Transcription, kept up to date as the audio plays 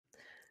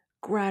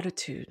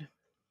Gratitude.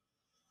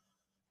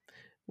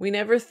 We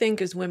never think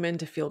as women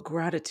to feel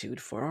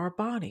gratitude for our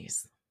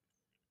bodies.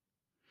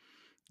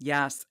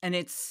 Yes, and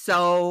it's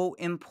so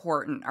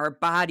important. Our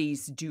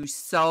bodies do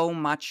so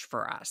much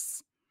for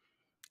us,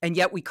 and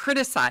yet we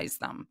criticize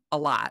them a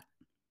lot.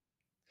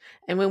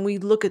 And when we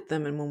look at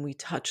them and when we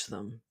touch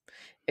them,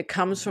 it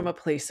comes from Mhm, a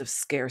place of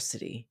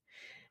scarcity.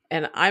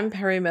 And I'm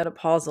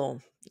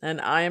perimenopausal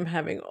and I am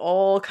having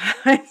all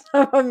kinds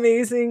of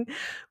amazing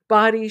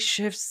body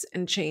shifts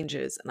and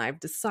changes. And I've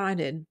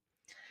decided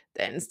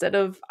that instead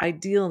of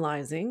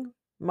idealizing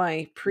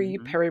my pre mhm,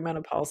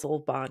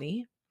 perimenopausal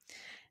body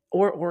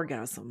or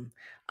orgasm,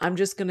 I'm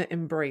just going to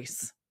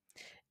embrace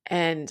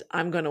and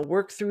I'm going to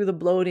work through the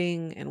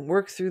bloating and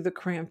work through the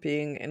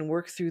cramping and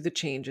work through the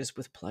changes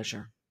with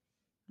pleasure.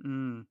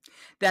 mm.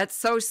 That's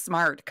so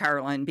smart,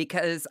 Carlin,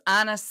 because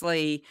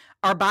honestly,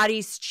 our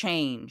bodies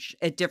change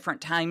at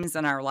different times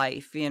in our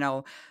life,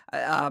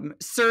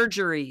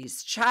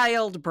 surgeries,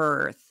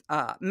 childbirth,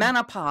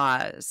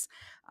 menopause.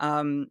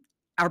 Um,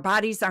 our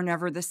bodies are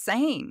never the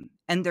same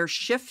and they're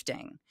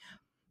shifting.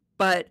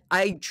 But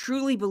I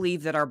truly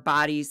believe that our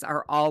bodies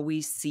are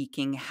always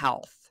seeking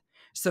health.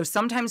 So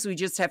sometimes we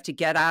just have to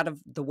get out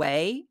of the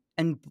way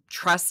and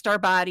trust our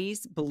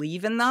bodies,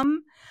 believe in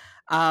them,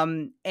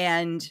 and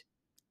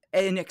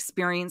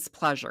experience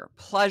pleasure.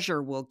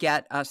 Pleasure will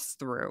get us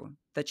through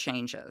the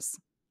changes.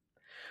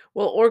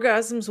 Well,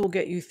 orgasms will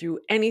get you through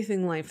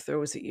anything life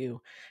throws at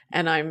you.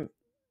 And I'm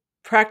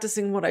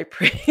practicing what I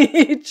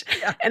preach.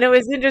 Yeah. And it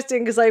was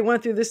interesting because I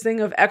went through this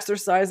thing of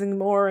exercising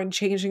more and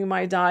changing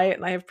my diet,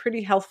 and I have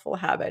pretty healthful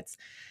habits.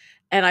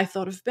 And I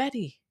thought of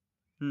Betty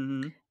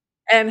Mhm.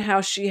 and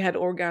how she had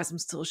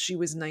orgasms till she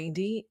was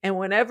 90. And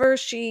whenever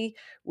she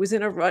was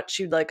in a rut,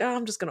 she'd like, oh,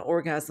 I'm just going to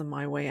orgasm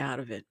my way out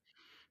of it.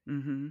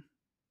 Mhm.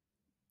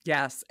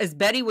 Yes, as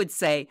Betty would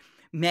say,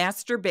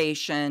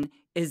 masturbation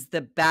is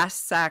the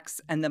best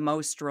sex and the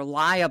most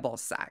reliable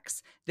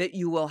sex that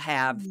you will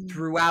have Mm.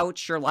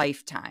 throughout your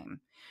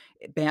lifetime.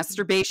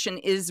 Masturbation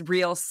is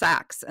real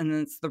sex, and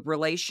it's the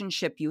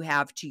relationship you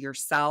have to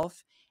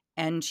yourself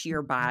and to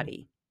your Mhm.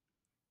 body.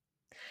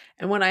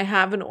 And when I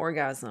have an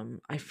orgasm,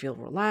 I feel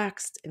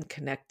relaxed and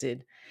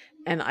connected.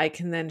 And I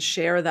can then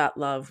share that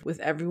love with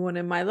everyone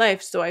in my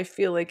life. So I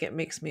feel like it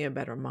makes me a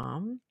better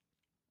mom.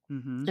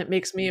 Mhm, It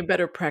makes me a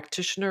better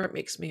practitioner. It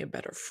makes me a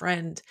better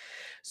friend.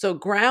 So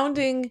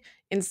grounding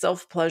in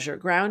self pleasure,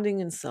 grounding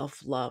in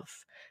self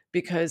love,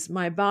 because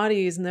my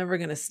body is never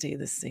going to stay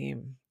the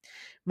same.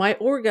 My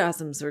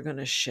orgasms are going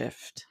to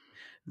shift,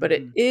 but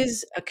it mhm.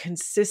 is a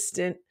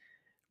consistent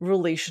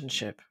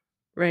relationship,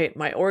 right?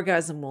 My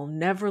orgasm will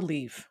never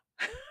leave,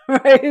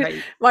 right?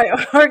 Right. My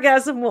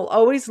orgasm will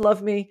always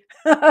love me.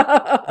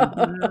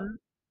 Mhm.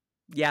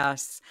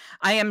 Yes.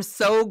 I am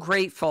so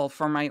grateful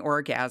for my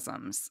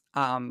orgasms,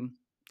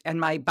 and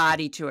my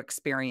body to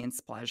experience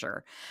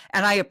pleasure.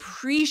 And I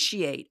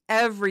appreciate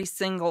every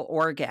single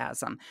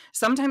orgasm.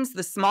 Sometimes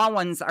the small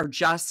ones are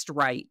just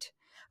right.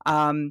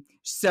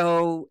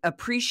 So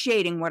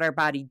appreciating what our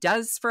body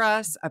does for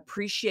us,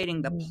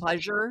 appreciating the Mhm.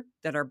 pleasure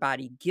that our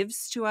body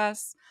gives to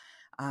us,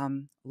 a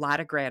lot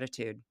of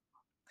gratitude.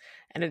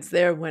 And it's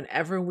there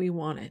whenever we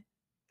want it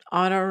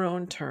on our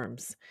own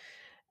terms.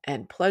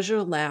 And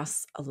pleasure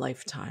lasts a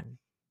lifetime.